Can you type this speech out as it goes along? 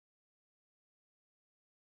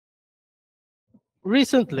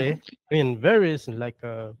recently, I mean, very recent, like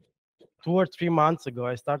 2 or 3 months ago,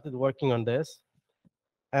 I started working on this.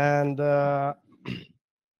 And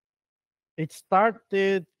it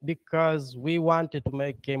started because we wanted to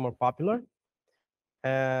make K more popular.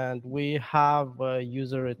 And we have a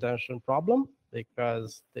user retention problem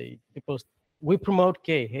because we promote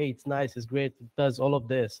K. Hey, it's nice, it's great, it does all of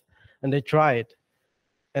this. And they try it.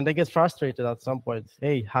 And they get frustrated at some point.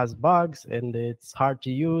 Hey, it has bugs and it's hard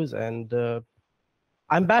to use. And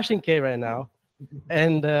I'm bashing K right now.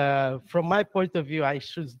 And from my point of view, I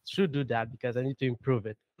should do that because I need to improve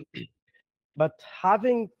it. But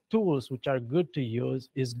having tools which are good to use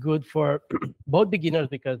is good for both beginners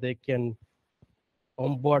because they can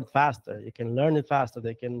onboard faster, you can learn it faster,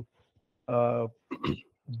 they can uh,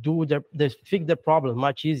 they fix the problem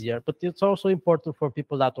much easier. But it's also important for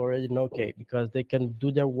people that already know K because they can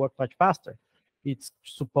do their work much faster. It's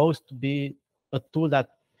supposed to be a tool that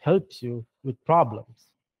helps you with problems.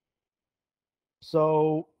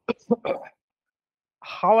 So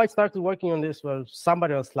how I started working on this was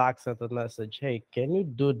somebody on Slack sent a message, hey, can you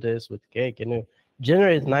do this with K? Can you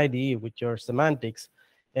generate an IDE with your semantics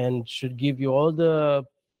and should give you all the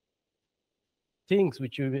things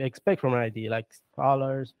which you expect from an IDE, like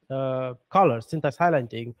colors, syntax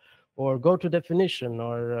highlighting, or go to definition,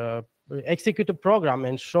 or execute a program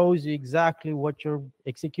and shows you exactly what you're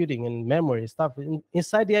executing in memory stuff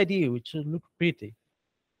inside the IDE, which should look pretty.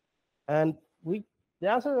 And the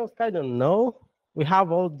answer was kind of no. We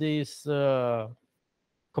have all these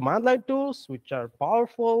command line tools which are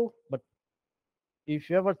powerful, but if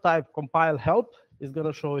you ever type compile help, it's going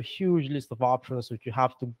to show a huge list of options which you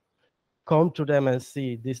have to come to them and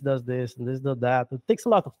see this does this and this does that. It takes a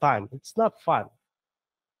lot of time. It's not fun.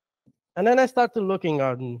 And then I started looking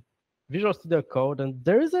on Visual Studio Code, and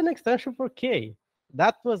there is an extension for K.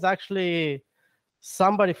 That was actually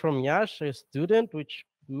somebody from Yash, a student, which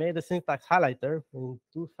made a syntax highlighter in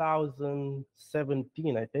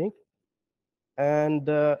 2017, I think. And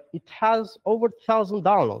it has over 1,000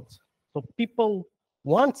 downloads. So people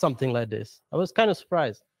want something like this. I was kind of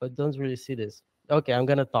surprised, but don't really see this. Okay, I'm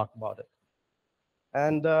going to talk about it.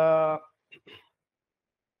 And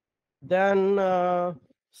then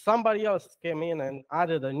somebody else came in and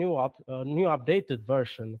added a new updated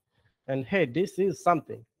version. And hey, this is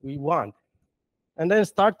something we want. And then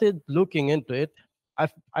started looking into it.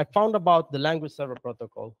 I found about the language server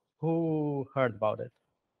protocol. Who heard about it?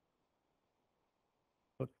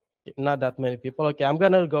 Okay, not that many people. Okay, I'm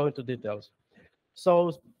gonna go into details.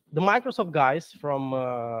 So the Microsoft guys from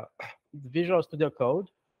Visual Studio Code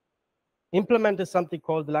implemented something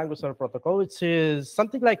called the language server protocol, which is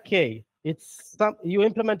something like K. You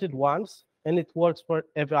implement it once, and it works for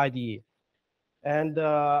every IDE. And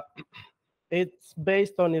it's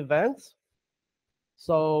based on events.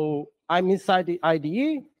 So I'm inside the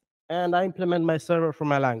IDE, and I implement my server for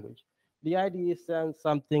my language. The IDE sends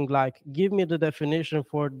something like, give me the definition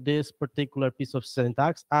for this particular piece of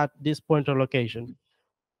syntax at this pointer location.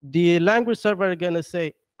 The language server is going to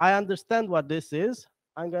say, I understand what this is.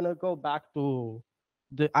 I'm going to go back to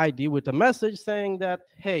the ID with a message saying that,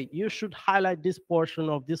 hey, you should highlight this portion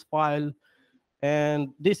of this file, and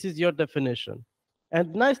this is your definition.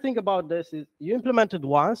 And the nice thing about this is you implement it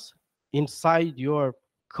once inside your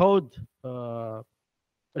code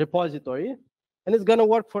repository, and it's going to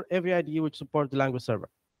work for every IDE which supports the language server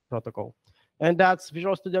protocol. And that's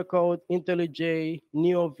Visual Studio Code, IntelliJ,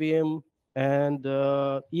 NeoVim, and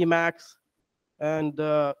Emacs. And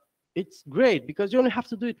it's great because you only have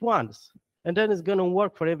to do it once, and then it's going to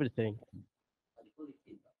work for everything.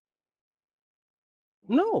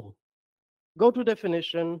 No. Go to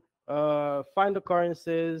definition, find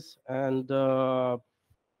occurrences, and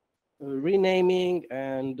renaming,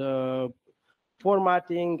 and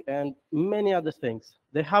formatting, and many other things.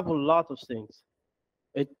 They have a lot of things.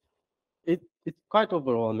 It's quite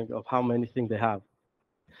overwhelming of how many things they have.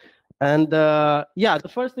 And yeah, the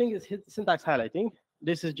first thing is syntax highlighting.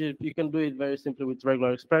 This is just, you can do it very simply with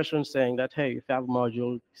regular expressions, saying that, hey, if you have a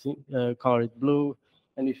module, color it blue.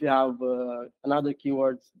 And if you have another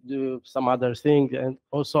keyword, do some other thing, and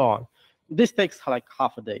so on. This takes like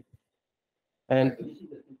half a day. And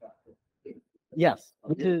yes,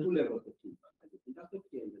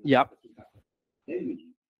 yeah,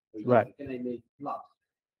 right. Can I make plus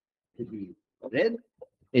to be red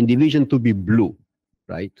and division to be blue,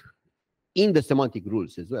 right? In the semantic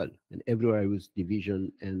rules as well. And everywhere I use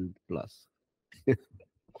division and plus.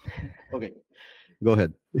 Okay, go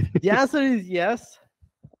ahead. The answer is yes,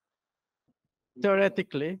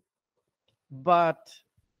 theoretically, but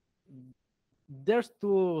there's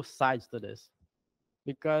two sides to this.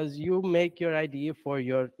 because you make your IDE for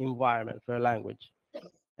your environment, for your language.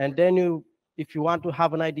 And then if you want to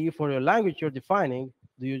have an IDE for your language you're defining,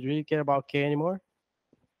 do you really care about K anymore?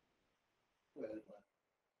 Well,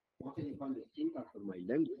 once I define the syntax of my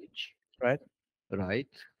language, Right? right?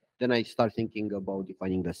 Then I start thinking about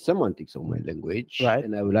defining the semantics of my language, Right.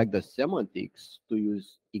 and I would like the semantics to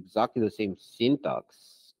use exactly the same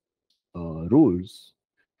syntax rules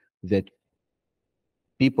that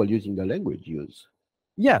people using the language use.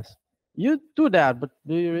 Yes, you do that, but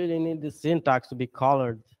do you really need the syntax to be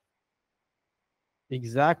colored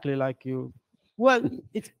exactly like you? Well,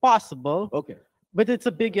 it's possible, Okay. but it's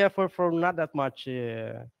a big effort for not that much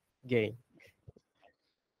gain.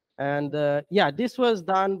 And yeah, this was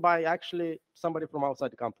done by actually somebody from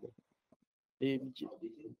outside the company.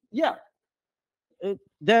 Yeah.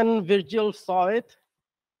 Then Virgil saw it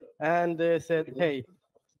and said, hey,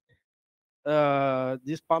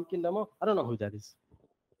 this pumpkin demo, I don't know who that is.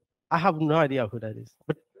 I have no idea who that is.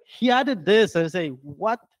 But he added this and say,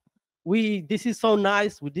 what? This is so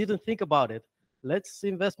nice. We didn't think about it. Let's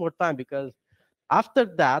invest more time, because after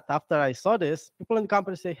that, after I saw this, people in the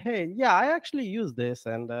company say, hey, yeah, I actually use this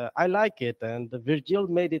and I like it. And Virgil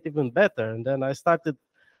made it even better. And then I started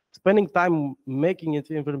spending time making it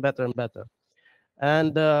even better and better.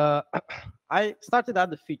 And I started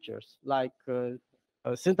adding features like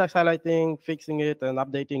syntax highlighting, fixing it and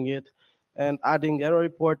updating it, and adding error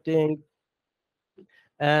reporting.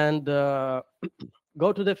 And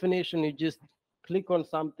go to definition, you just click on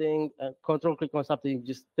something, control click on something, it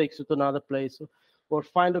just takes you to another place. Or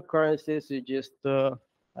find occurrences, you just,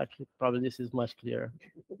 actually, probably this is much clearer.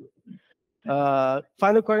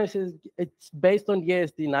 Find occurrences, it's based on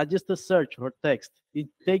ESD, not just a search or text. It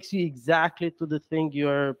takes you exactly to the thing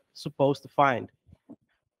you're supposed to find.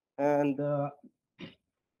 And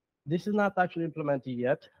this is not actually implemented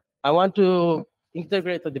yet. I want to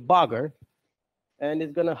integrate a debugger, and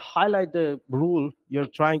it's going to highlight the rule you're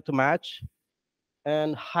trying to match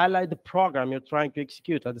and highlight the program you're trying to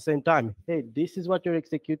execute at the same time. Hey, this is what you're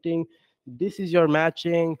executing. This is your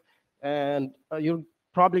matching. And you're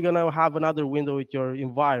probably going to have another window with your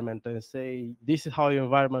environment and say, this is how your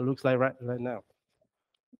environment looks like right now.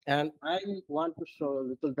 And I want to show a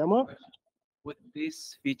little demo. Would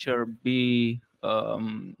this feature be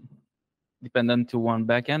dependent to one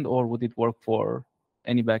backend, or would it work for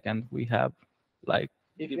any backend we have? Like,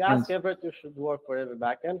 if you ask Everett, you should work for every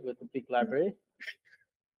backend with the peak library.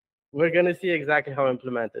 We're going to see exactly how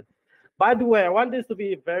implemented. By the way, I want this to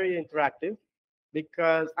be very interactive,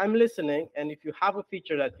 because I'm listening, and if you have a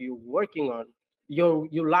feature that you're working on, you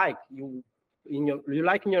like in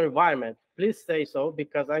your environment, please say so,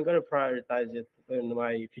 because I'm going to prioritize it in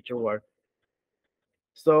my future work.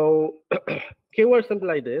 So keywords something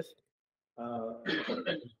like this. I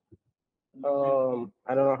don't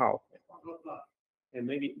know how. And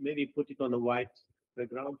maybe put it on a white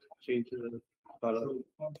background, change the color.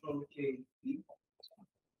 Control K.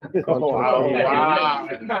 Oh, wow.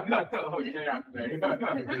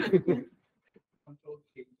 Control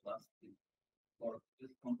K plus T, or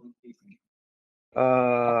just Control K.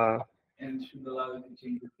 And should allow you to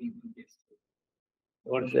change the theme in case.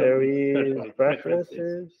 Or there is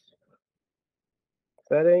preferences,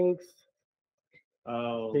 settings,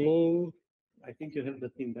 theme. I think you have the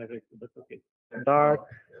theme directly, but okay. Dark,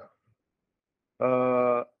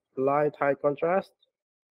 light, high contrast.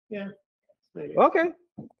 Yeah. Okay,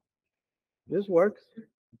 this works.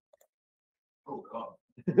 Oh God.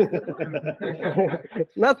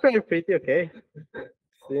 Not very pretty. Okay.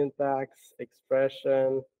 Syntax,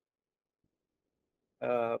 expression,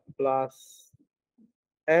 plus,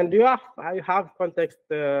 and I have context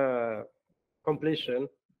completion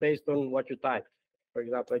based on what you type. For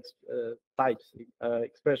example, types,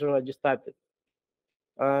 expression, I just typed it.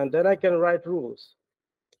 And then I can write rules.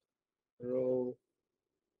 Rule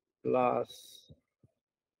plus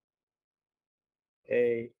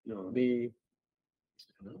A, B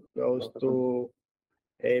goes to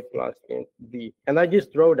A plus int B. And I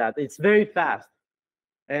just draw that. It's very fast.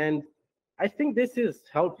 And I think this is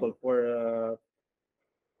helpful for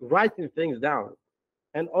writing things down.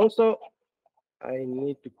 And also, I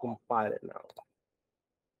need to compile it now.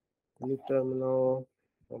 New terminal,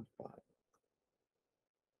 compile.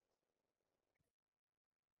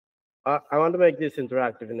 I want to make this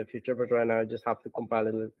interactive in the future, but right now I just have to compile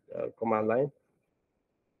in the command line.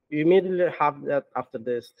 You immediately have that after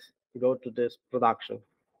this, go to this production.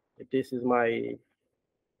 This is my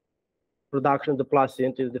production, the plus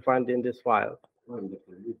int is defined in this file.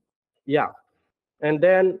 Yeah. And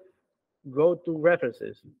then go to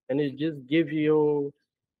references, and it just gives you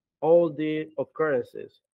all the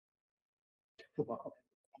occurrences.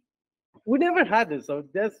 We never had it, so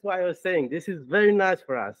that's why I was saying this is very nice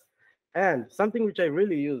for us. And something which I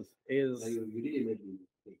really use is You really made me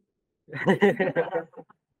mistake.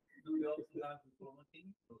 Do we also have the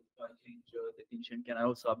formatting? So if I change definition, can I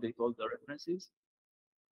also update all the references?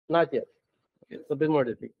 not yet. It's a bit more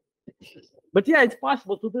difficult. But yeah, it's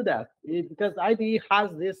possible to do that because IDE has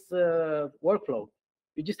this workflow.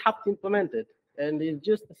 You just have to implement it, and it's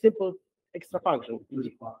just a simple extra function.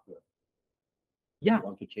 Really faster. Yeah. You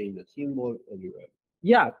want to change the symbol everywhere.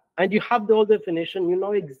 Yeah, and you have the whole definition. You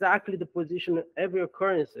know exactly the position of every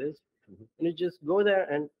occurrences, and you just go there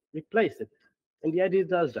and replace it. And the IDE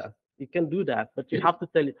does that. You can do that, but you have to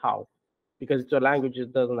tell it how, because it's a language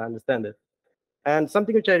it doesn't understand it. And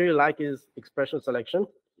something which I really like is expression selection.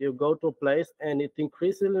 You go to a place and it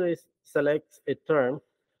increasingly selects a term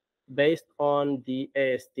based on the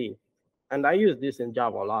AST. And I use this in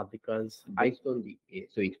Java a lot because Based on the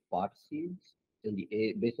so it parses and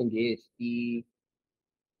based on the AST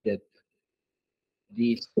that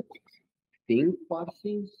this thing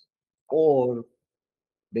parses, or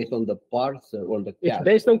based on the parser or the it's cache.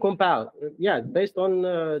 based on compile. Yeah, it's based on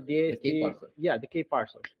the AST. K parser. Yeah, the K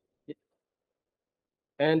parser.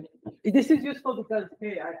 And this is useful because,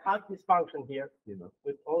 hey, I have this function here,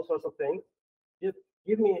 with all sorts of things. Just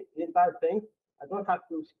give me the entire thing. I don't have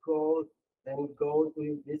to scroll and go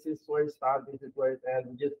to this is where it starts, this is where it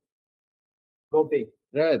ends. Just go big.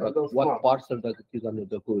 Right, but Those what small. parser does it use under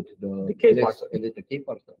the hood? The K parser. The K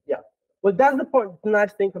parser. Well, that's the point.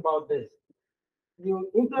 Nice thing about this.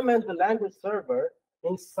 You implement the language server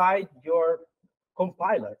inside your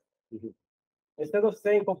compiler. Instead of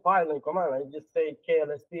saying compile and command, you just say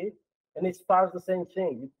KLSP, and it starts the same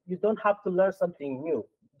thing. You don't have to learn something new.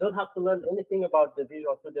 You don't have to learn anything about the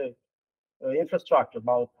Visual Studio infrastructure,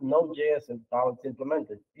 about Node.js and how it's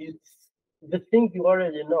implemented. It's the things you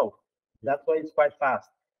already know. That's why it's quite fast.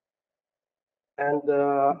 And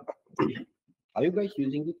Are you guys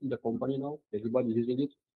using it in the company now? Everybody's using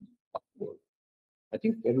it? Well, I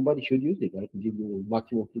think everybody should use it, right? To give you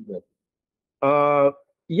maximum feedback.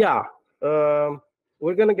 yeah,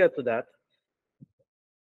 we're gonna get to that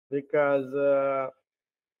because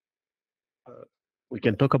We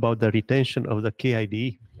can talk about the retention of the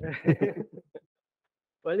KIDE.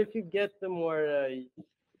 well, if you get the more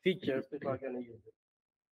features, people are gonna use it.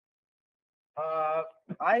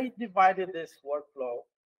 I divided this workflow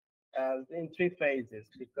as in 3 phases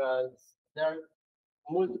because there are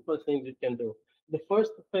multiple things you can do. The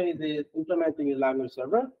first phase is implementing a language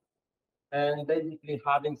server and basically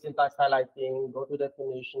having syntax highlighting, go to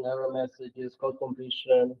definition, error messages, code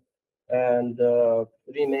completion, and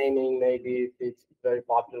renaming maybe if it's very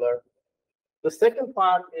popular. The second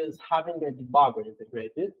part is having a debugger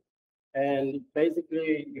integrated. And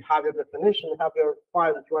basically, you have your definition, you have your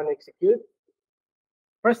file that you want to execute,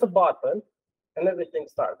 press a button, and everything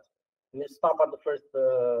starts. And you stop at the first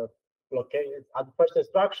location, at the first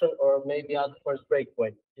instruction, or maybe at the first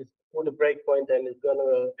breakpoint. Just put a breakpoint, and it's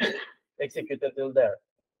gonna execute until there.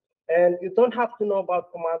 And you don't have to know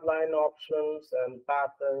about command line options and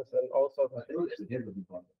patterns and all sorts of things.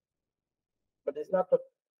 But it's not a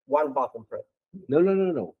one button press.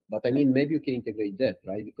 No. But I mean, maybe you can integrate that,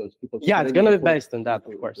 right? Because people. Yeah, it's gonna be based on that,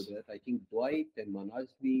 people of course. do that. I think Dwight and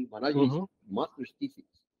Manasvi's Mhm. master's thesis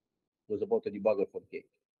was about a debugger for K.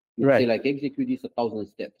 Right. Say like execute this 1,000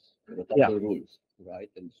 steps, or 1,000 Yeah. rules,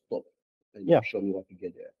 right? And stop. And Yeah. show me what you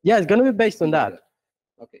get there. Yeah, it's gonna be based on that.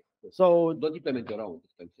 Okay. So Don't implement your own,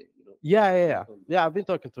 I'm saying, yeah. I've been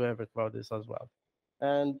talking to Everett about this as well.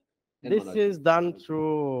 And this is done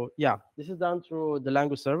through the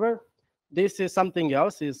language server. This is something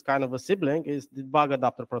else, is kind of a sibling, is the bug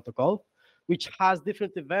adapter protocol, which has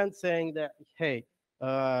different events saying that, hey,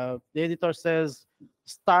 the editor says,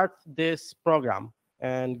 start this program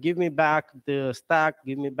and give me back the stack,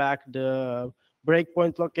 give me back the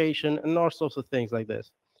breakpoint location, and all sorts of things like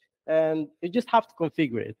this. And you just have to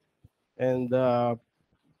configure it. And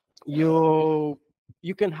you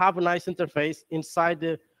can have a nice interface inside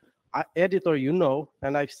the editor,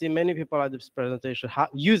 and I've seen many people at this presentation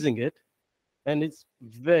using it, and it's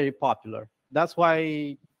very popular. That's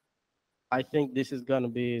why I think this is going to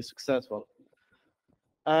be successful.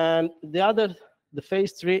 And the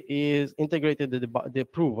phase 3 is integrated the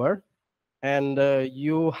approver. And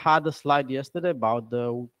you had a slide yesterday about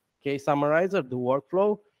the case summarizer, the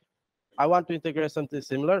workflow. I want to integrate something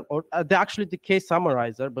similar, or actually the case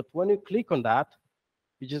summarizer, but when you click on that,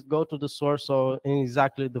 you just go to the source or in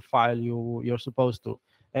exactly the file you're supposed to,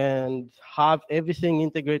 and have everything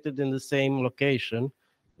integrated in the same location.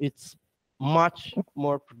 It's much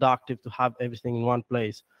more productive to have everything in one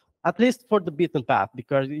place. at least for the beaten path,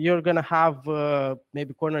 because you're going to have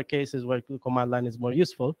maybe corner cases where the command line is more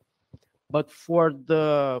useful. But for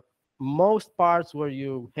the most parts where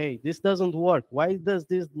hey, this doesn't work, why does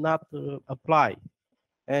this not apply?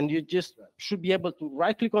 And you just should be able to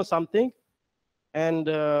right click on something and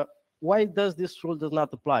why does this rule does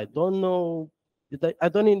not apply? Don't know. I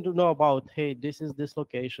don't need to know about, hey, this is this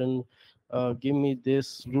location, give me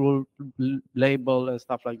this rule label and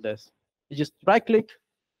stuff like this. You just right click,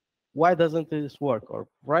 why doesn't this work? Or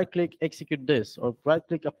right click, execute this, or right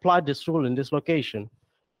click, apply this rule in this location.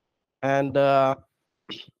 And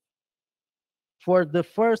for the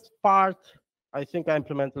first part, I think I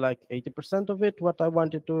implemented like 80% of it, what I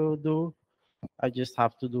wanted to do. I just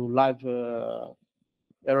have to do live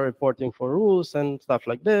error reporting for rules and stuff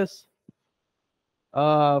like this.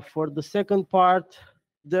 For the second part,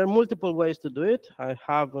 there are multiple ways to do it. I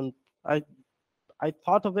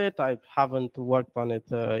thought of it. I haven't worked on it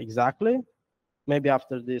exactly. Maybe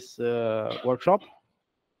after this workshop.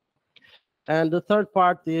 And the third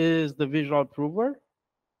part is the visual prover.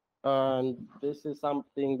 And this is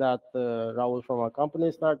something that Raul from our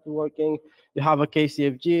company started working. You have a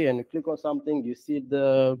KCFG and you click on something, you see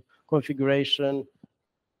the configuration.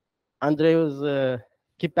 Andrei was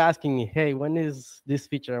keep asking me, hey, when is this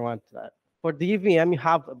feature I want that? For the EVM, you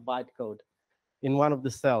have a bytecode in one of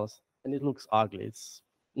the cells, and it looks ugly. It's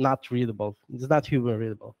not readable. It's not human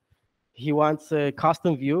readable. He wants a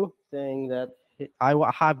custom view saying that I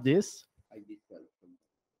have this.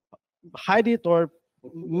 Hide it or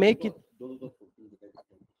make it.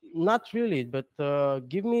 Not really, but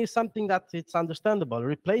give me something that it's understandable.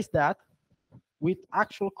 Replace that with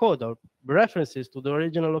actual code or references to the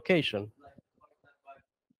original location.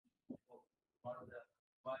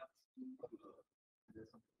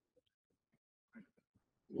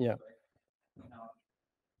 Yeah.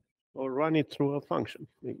 Or run it through a function,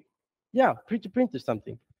 maybe. Yeah, print or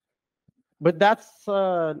something. But that's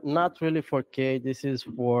not really for K. This is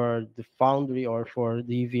for the Foundry or for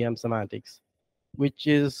the EVM semantics, which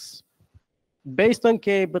is based on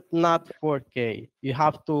K, but not for K. You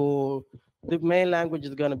have to, the main language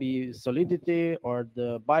is going to be Solidity or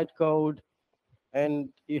the bytecode, and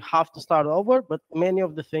you have to start over, but many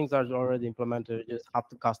of the things are already implemented. You just have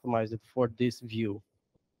to customize it for this view.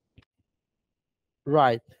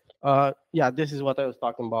 Right. Yeah, this is what I was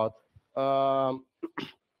talking about.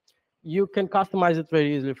 You can customize it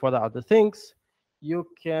very easily for the other things. You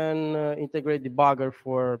can integrate debugger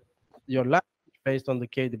for your language based on the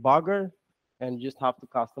K debugger, and you just have to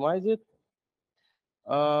customize it.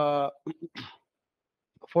 For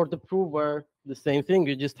the prover, the same thing.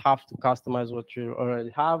 You just have to customize what you already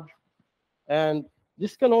have, and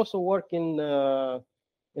this can also work in a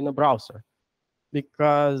browser,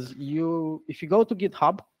 because if you go to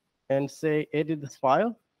GitHub and say edit this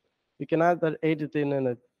file, you can either edit in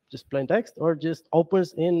a just plain text or just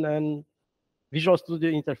opens in an Visual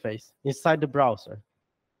Studio interface inside the browser,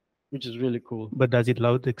 which is really cool. But does it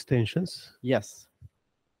load extensions? Yes.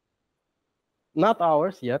 Not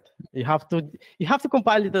ours yet. You have to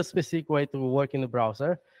compile it a specific way to work in the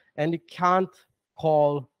browser, and you can't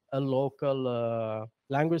call a local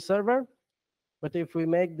language server. But if we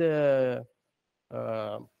make the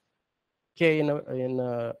K in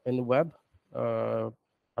the web, I've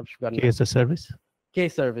forgotten. K as a service? K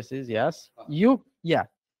services, yes. K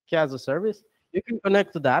as a service. You can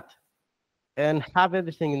connect to that and have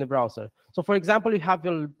everything in the browser. So, for example, you have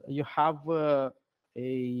a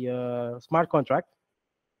smart contract,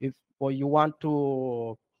 or you want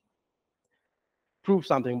to prove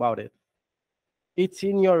something about it. It's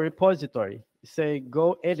in your repository. You say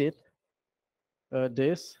go edit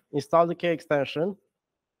this, install the K extension,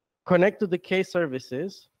 connect to the K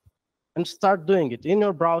services, and start doing it in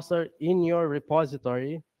your browser, in your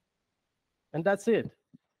repository, and that's it.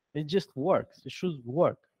 It just works. It should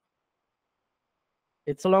work.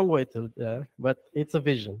 It's a long way to there, but it's a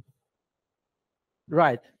vision.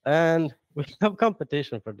 Right, and we have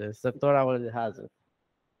competition for this. Septora already has it,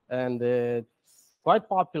 and it's quite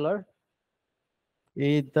popular.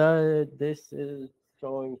 This is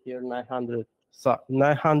showing here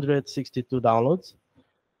 962 downloads,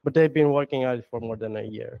 but they've been working on it for more than a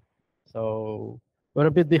year. So we're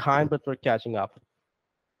a bit behind, but we're catching up.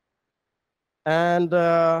 And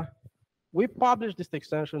we published this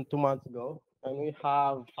extension 2 months ago, and we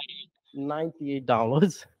have 98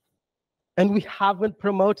 downloads, and we haven't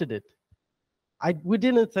promoted it. We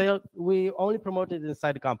didn't say, we only promoted it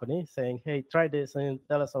inside the company, saying, hey, try this and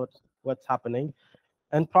tell us what's happening.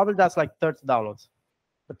 And probably that's like 30 downloads.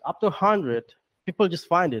 But up to 100, people just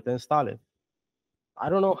find it and install it. I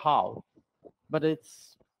don't know how, but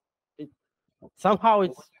somehow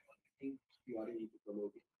it's you are ready to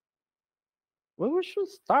promote it. Well, we should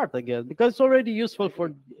start again because it's already useful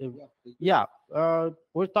for. Yeah,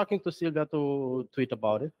 We're talking to Silvia to tweet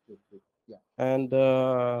about it, yeah. and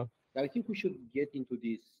I think we should get into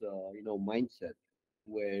this, mindset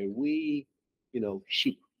where we,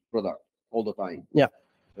 ship product all the time. Yeah.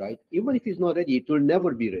 Right. Even if it's not ready, it will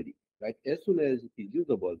never be ready. Right. As soon as it is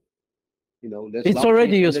usable, let's It's launch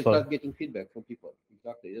already it and let's useful. start getting feedback from people.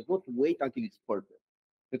 Exactly. Let's not wait until it's perfect.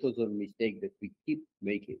 That was a mistake that we keep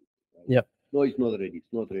making. Right? Yeah. No, it's not ready.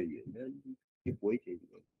 It's not ready. And then we keep waiting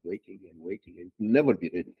and waiting and waiting and it'll never be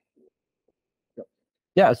ready.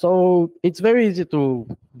 Yeah, so it's very easy to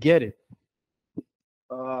get it.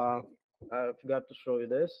 I forgot to show you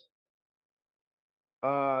this.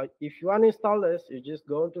 If you want to install this, you just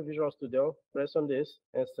go into Visual Studio, press on this,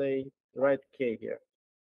 and say write K here.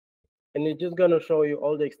 And it's just going to show you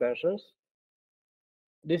all the extensions.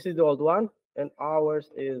 This is the old one, and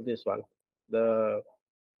ours is this one, the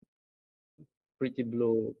pretty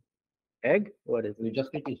blue egg. What is You it?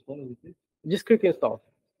 just click install with it. Just click install,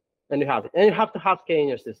 and you have it. And you have to have K in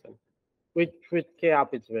your system. With K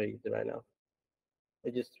up, it's very easy right now.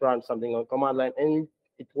 You just run something on command line, and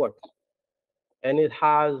it works. And it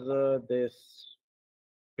has this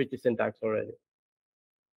pretty syntax already.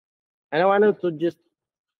 And I wanted to just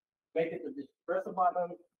make it to just press a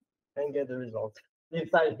button and get the result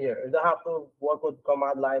inside here. You don't have to work with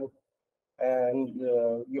command line, and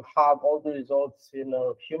you have all the results in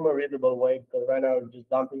a human readable way, because right now you're just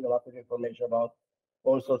dumping a lot of information about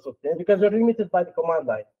all sorts of things because you're limited by the command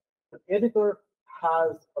line. The editor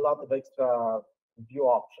has a lot of extra view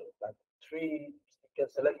options, like tree. You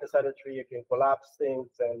can select inside a tree, you can collapse things,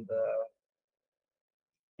 and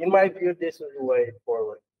in my view, this is the way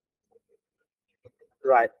forward.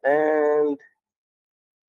 Right, and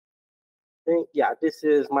yeah, this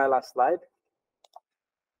is my last slide.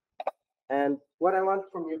 And what I want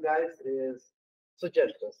from you guys is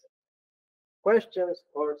suggestions, questions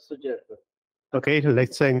or suggestions. Okay,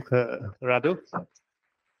 let's thank Radu.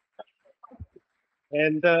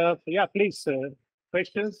 And yeah, please,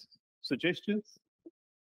 questions, suggestions.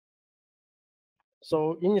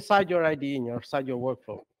 So inside your ID, inside your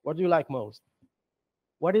workflow, what do you like most?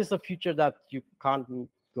 What is the feature that you can't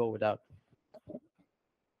go without?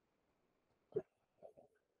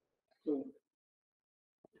 I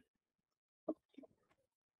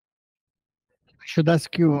should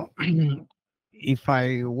ask you if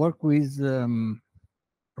I work with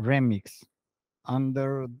Remix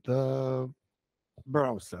under the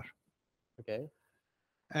browser Okay.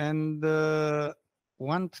 and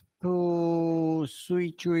want to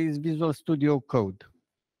switch with Visual Studio Code,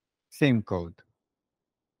 same code.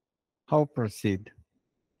 How proceed?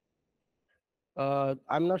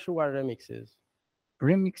 I'm not sure what Remix is.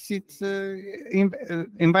 Remix, it's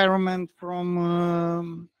environment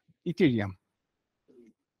from Ethereum.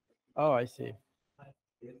 Oh, I see.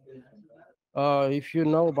 If you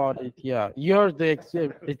know about it, yeah, you're the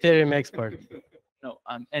Ethereum expert. No,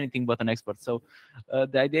 I'm anything but an expert. So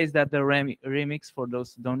the idea is that the Remix, for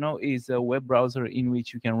those who don't know, is a web browser in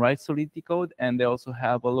which you can write Solidity code, and they also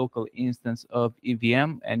have a local instance of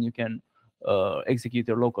EVM, and you can execute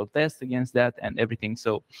your local test against that and everything.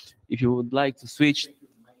 So if you would like to switch,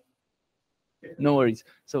 no worries.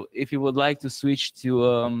 So if you would like to switch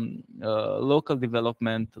to local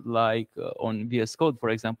development, like on VS Code, for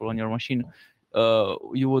example, on your machine,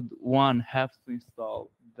 you would have to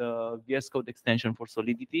install the VS Code extension for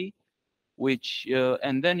Solidity, which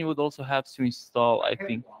and then you would also have to install, I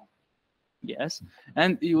think, yes,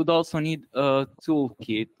 and you would also need a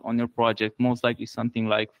toolkit on your project, most likely something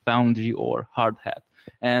like Foundry or Hardhat.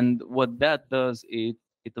 And what that does is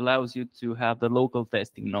it allows you to have the local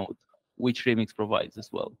testing node, which Remix provides as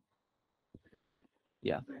well.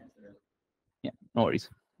 Yeah, no worries.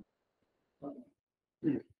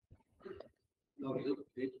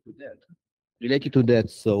 Related to that,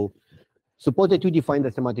 so suppose that you define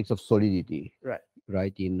the semantics of Solidity,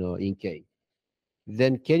 Right. in K.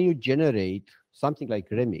 Then can you generate something like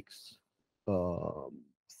Remix,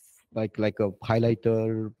 like a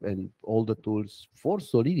highlighter and all the tools for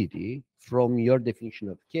Solidity from your definition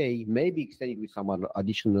of K, maybe extended with some other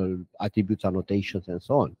additional attributes, annotations, and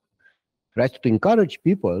so on, right? To encourage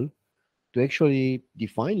people to actually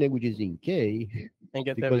define languages in K And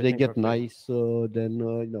get because they everything get for free. nice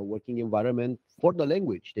working environment for the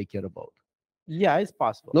language they care about. Yeah, it's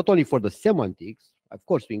possible. Not only for the semantics, of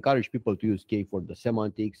course, we encourage people to use K for the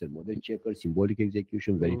semantics and model checker, symbolic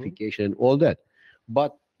execution, verification, all that.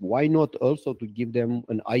 But why not also to give them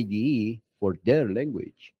an IDE for their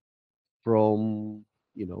language from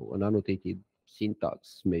an annotated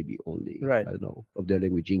syntax, maybe only, Right. I don't know, of the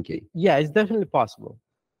language in K. Yeah, it's definitely possible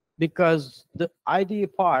because the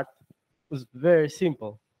IDE part was very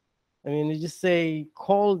simple. I mean, you just say,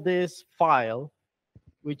 call this file,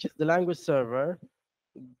 which is the language server.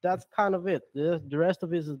 That's kind of it. The rest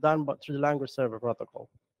of it is done but through the language server protocol.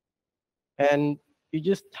 And you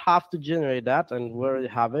just have to generate that, and we already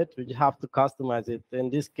have it. We just have to customize it. In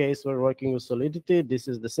this case, we're working with Solidity. This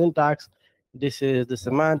is the syntax. This is the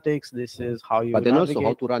semantics. This is how you But then navigate. also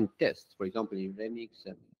how to run tests. For example, in Remix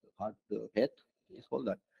and Hard Hat, it's called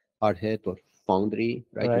that Hard Hat or Foundry,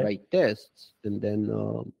 right? Right. You write tests, and then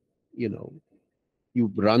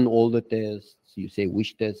you run all the tests. You say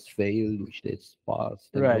which tests failed, which tests passed,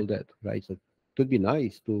 and all Right. that, right? So it would be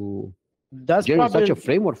nice to That's generate probably such a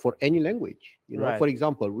framework for any language. Right. For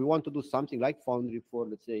example, we want to do something like Foundry for,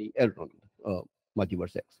 let's say, Elrond,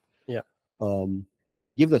 multiverse X. Yeah.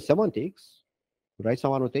 Give the semantics, write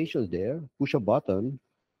some annotations there, push a button,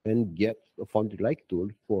 and get a Foundry-like tool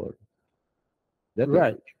for that Right.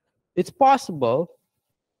 language. It's possible.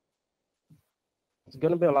 It's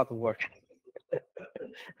going to be a lot of work.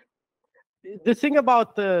 The thing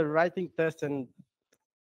about writing tests and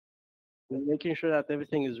making sure that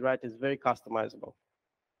everything is right is very customizable.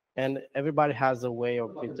 And everybody has a way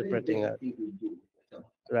of interpreting it.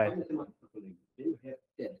 Right.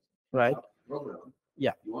 Right.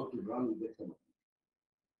 Yeah. You want to run with them.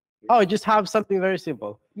 Oh, just have something very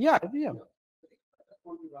simple. Yeah, yeah.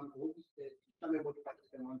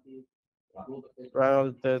 Run all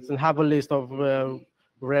the tests and have a list of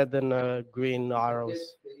red and green arrows.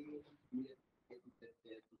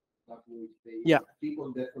 Yeah.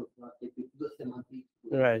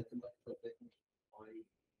 Right.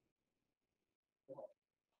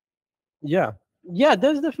 Yeah. Yeah,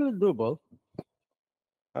 that's definitely doable.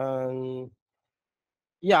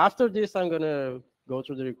 Yeah, after this, I'm gonna go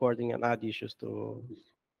through the recording and add issues to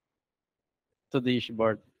the issue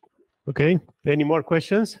board. Okay. Any more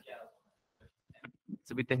questions?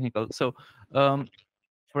 It's a bit technical. So,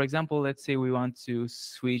 for example, let's say we want to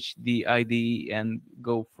switch the IDE and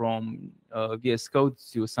go from VS Code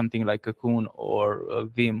to something like Cocoon or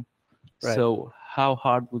Vim. Right. So how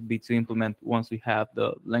hard would be to implement once we have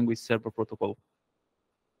the language server protocol?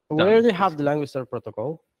 We Done. already have the language server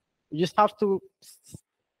protocol. You just have to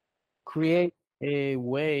create a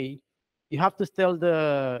way. You have to tell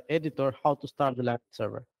the editor how to start the language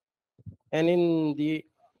server. And in the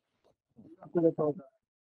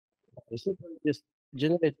just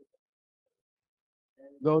generate,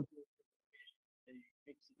 go to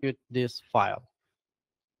execute this file.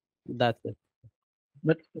 That's it.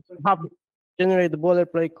 But you have to generate the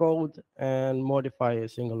boilerplate code and modify a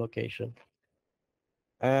single location.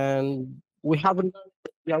 And we haven't,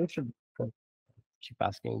 yeah, we should keep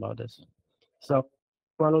asking about this. So,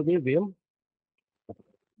 one will be Vim.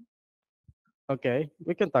 Okay,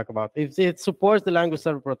 we can talk about if it supports the language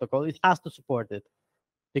server protocol, it has to support it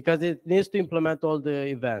because it needs to implement all the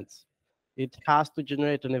events. It has to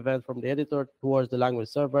generate an event from the editor towards the language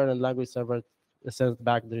server, and language server sends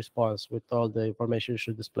back the response with all the information it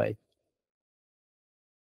should display.